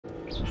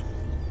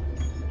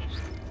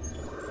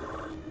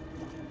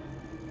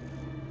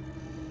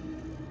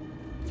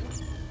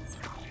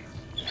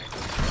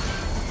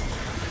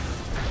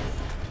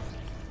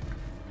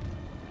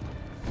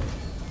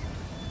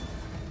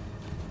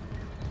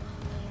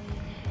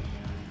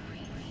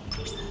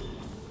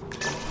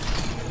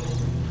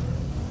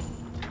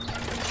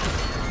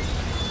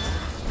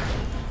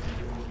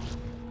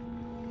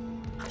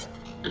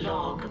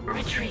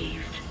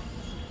Retrieved.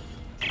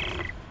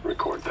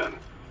 Record then.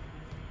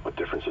 What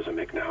difference does it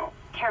make now?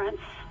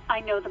 Terrence, I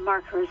know the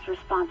marker is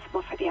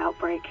responsible for the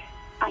outbreak.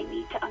 I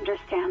need to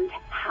understand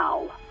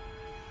how.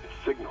 It's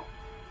signal.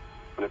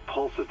 When it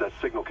pulses, that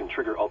signal can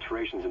trigger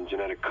alterations in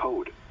genetic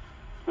code.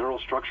 Neural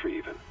structure,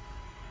 even.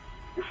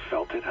 You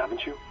felt it,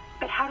 haven't you?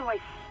 But how do I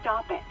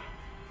stop it?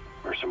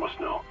 Mercer must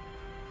know.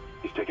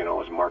 He's taken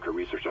all his marker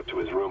research up to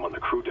his room on the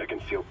crew deck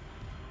and sealed...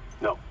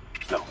 No.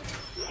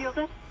 Sealed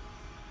it?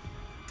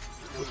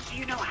 Do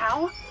you know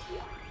how?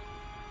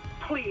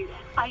 Please,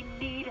 I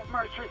need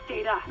Mercer's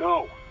data.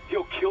 No,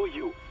 he'll kill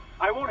you.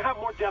 I won't have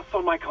more deaths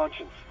on my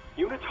conscience.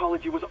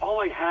 Unitology was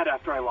all I had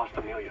after I lost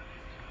Amelia.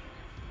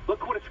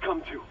 Look what it's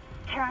come to.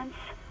 Terrence,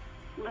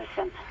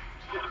 listen.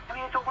 I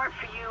mean, if it weren't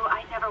for you,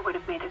 I never would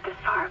have made it this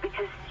far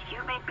because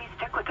you made me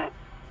stick with it.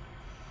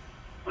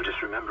 Well,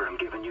 just remember, I'm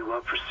giving you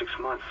up for 6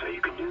 months so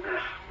you can do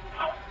this.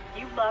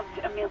 You loved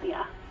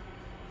Amelia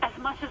as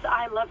much as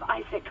I love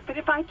Isaac, but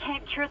if I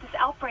can't cure this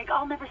outbreak,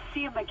 I'll never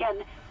see him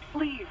again.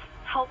 Please,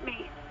 help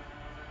me.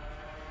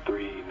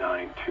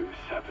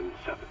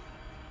 39277.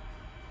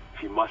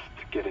 If you must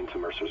get into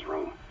Mercer's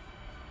room,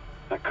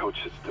 that code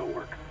should still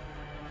work.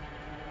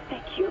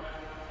 Thank you.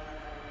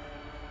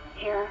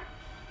 Here.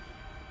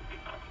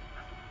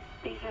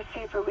 These are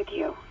safer with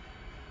you.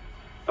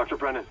 Dr.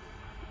 Brennan.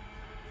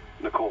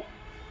 Nicole.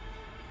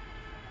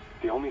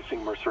 The only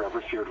thing Mercer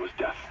ever feared was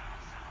death.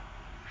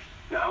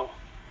 Now,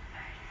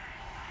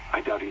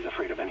 I doubt he's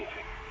afraid of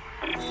anything.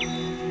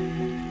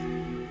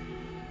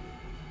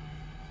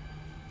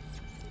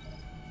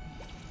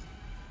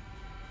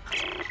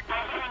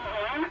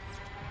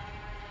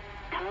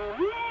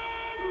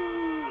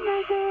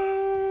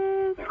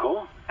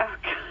 Nicole? Oh,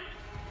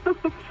 God.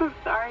 I'm so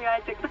sorry,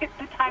 Isaac. Look at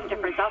the time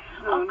difference.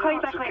 I'll call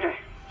you back later.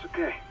 It's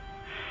okay.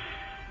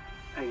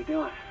 How you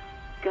doing?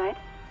 Good.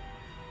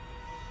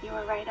 You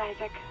were right,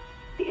 Isaac.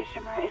 The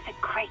Ishimura is a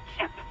great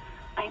ship.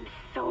 I am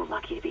so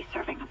lucky to be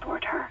serving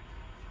aboard her.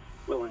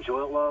 Well,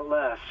 enjoy it while it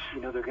lasts.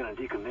 You know they're going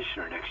to decommission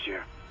her next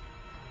year.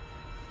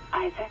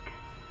 Isaac,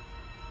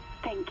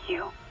 thank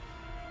you.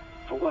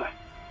 For what?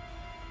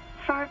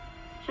 For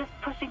just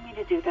pushing me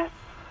to do this.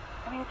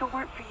 I mean, if it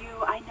weren't for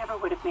you, I never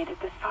would have made it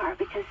this far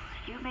because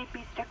you made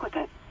me stick with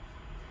it.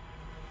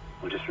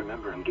 Well, just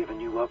remember, I'm giving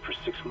you up for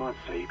 6 months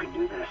so you can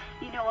do this.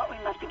 You know what? We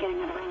must be getting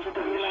out of range of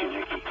the I miss you, relay.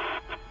 Nikki.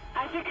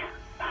 Isaac?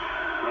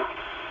 Nick?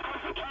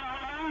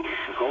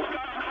 Nicole?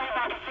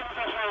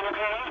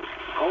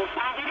 Nicole?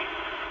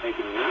 Hey,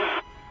 can you hear me?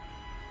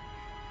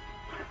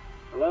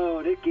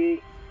 Hello,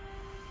 Nikki.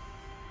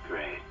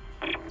 Great.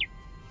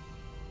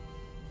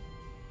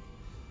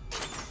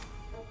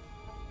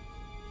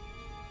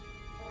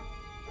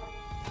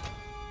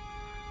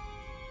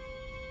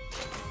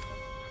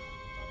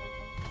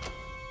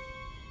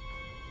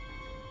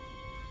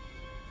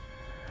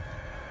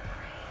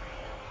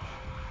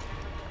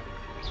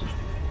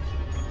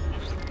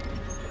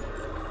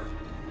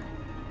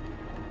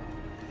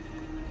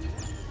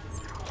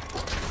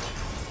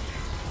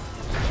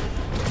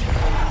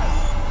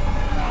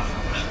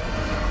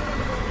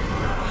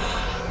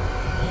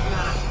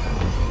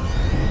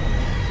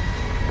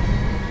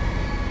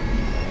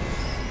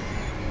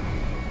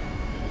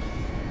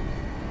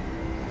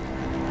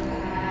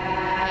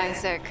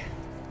 Isaac.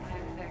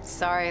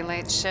 Sorry,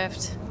 late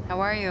shift. How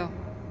are you?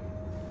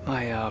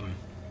 My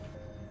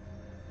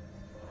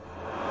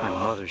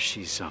mother,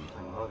 she's,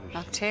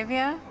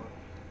 Octavia?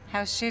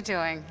 How's she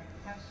doing?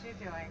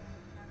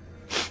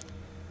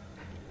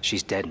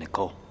 she's dead,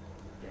 Nicole.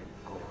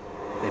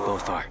 They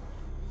both are.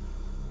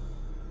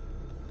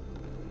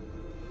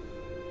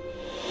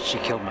 She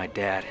killed my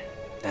dad,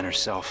 and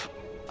herself.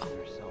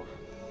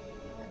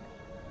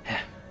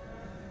 Yeah.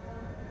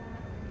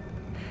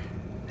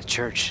 The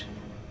church.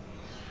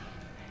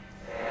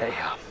 They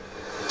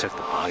took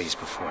the bodies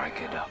before I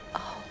could,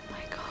 Oh,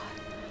 my God.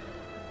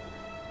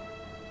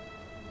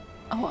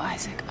 Oh,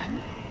 Isaac,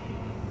 I'm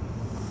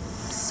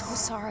so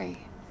sorry.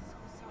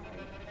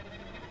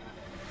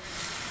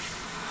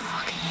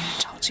 Fucking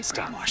Unitology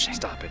brainwashing.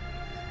 Stop it.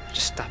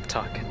 Just stop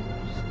talking.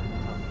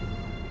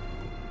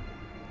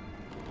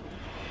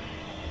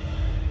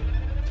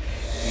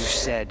 You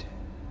said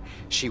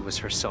she was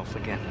herself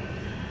again.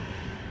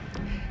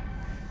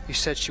 You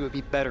said she would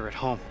be better at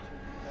home.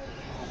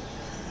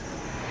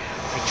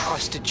 I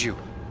trusted you.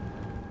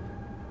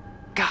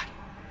 God.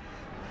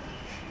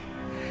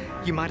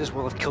 You might as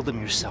well have killed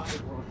him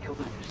yourself.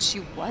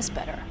 She was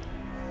better.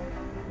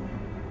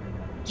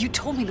 You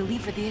told me to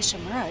leave for the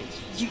Ishimura.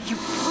 You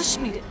pushed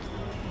me to...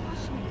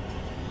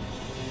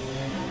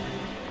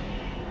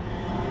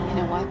 You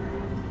know what?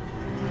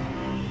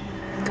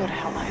 Go to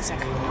hell, Isaac.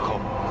 Nicole.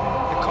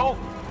 Nicole!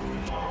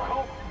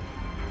 Nicole!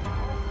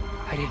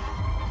 I didn't...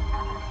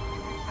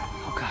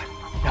 Oh, God.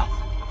 No.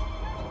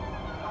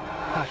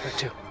 Not her,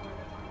 too.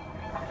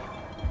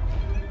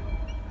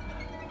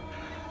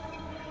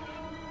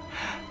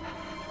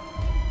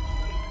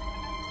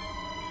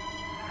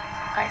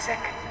 Isaac.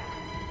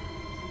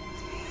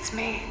 It's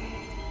me.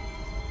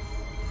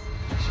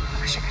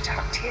 I wish I could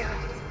talk to you.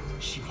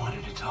 She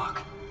wanted to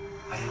talk.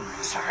 I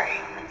am Sorry.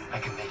 I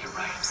can make it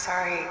right.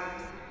 Sorry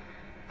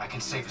I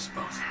can save us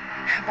both.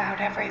 about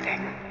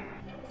everything.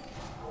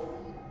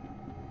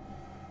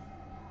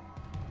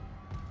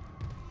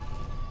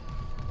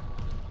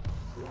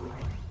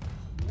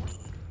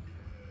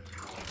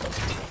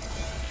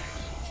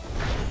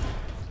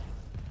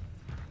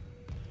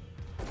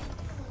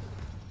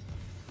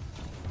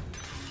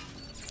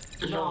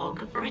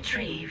 Log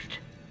retrieved.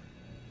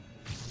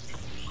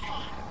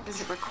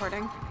 Is it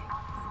recording?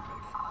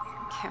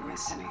 Can't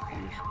miss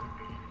anything.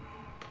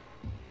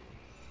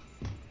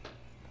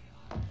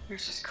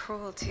 There's just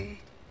cruelty.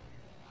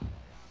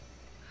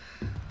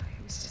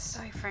 He was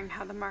deciphering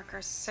how the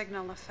marker's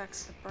signal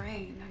affects the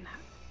brain and how...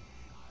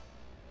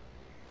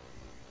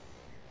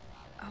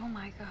 Oh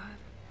my god.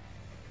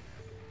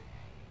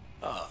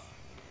 Ah,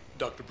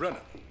 Dr.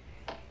 Brennan.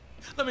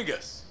 Let me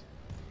guess.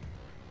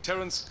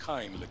 Terrence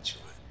Kine let you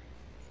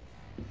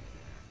in.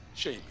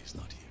 Shame he's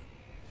not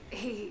here.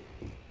 He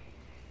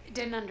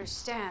didn't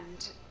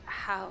understand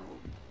how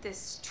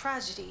this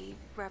tragedy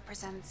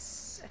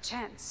represents a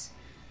chance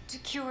to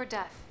cure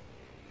death.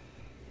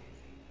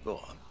 Go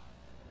on.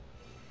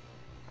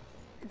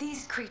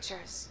 These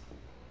creatures,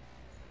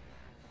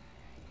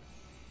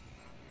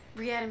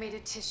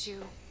 reanimated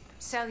tissue,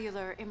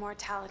 cellular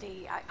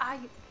immortality. I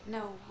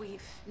know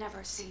we've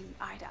never seen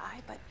eye to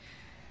eye, but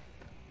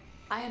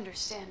I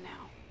understand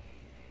now.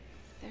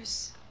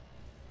 There's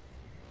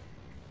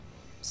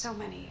so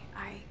many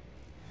I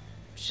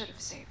should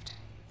have saved.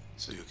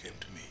 So you came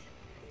to me.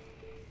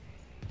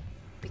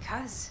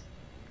 Because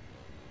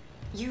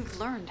you've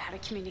learned how to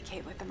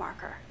communicate with the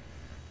marker.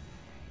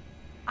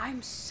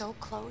 I'm so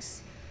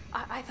close.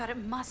 I thought it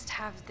must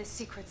have the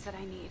secrets that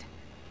I need.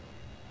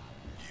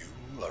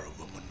 You are a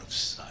woman of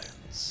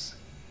science,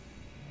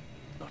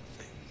 not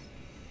faith.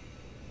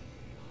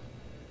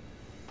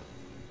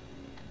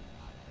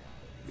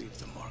 Leave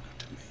the marker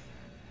to me.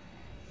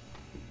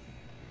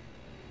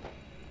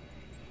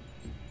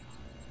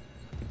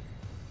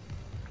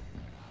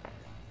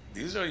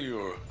 These are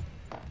your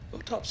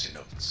autopsy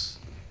notes.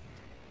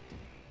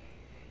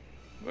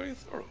 Very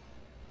thorough.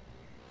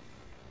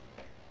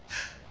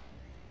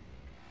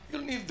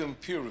 You'll need them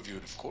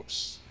peer-reviewed, of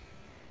course.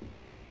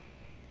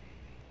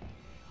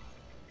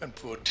 And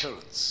poor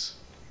Terrence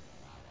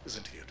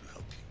isn't here to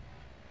help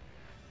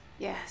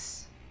you.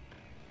 Yes.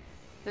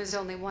 There's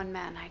only one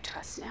man I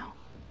trust now.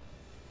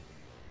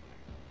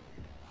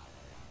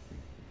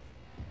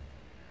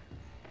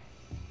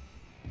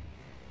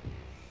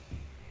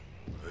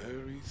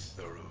 Very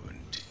thorough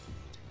indeed.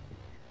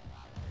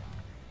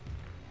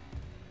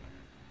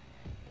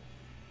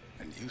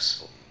 And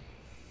useful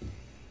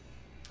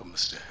for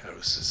Mr.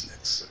 Harris's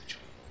next surgery.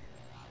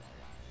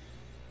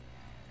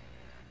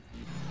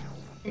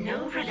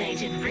 No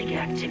related rig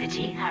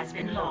activity has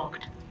been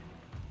logged.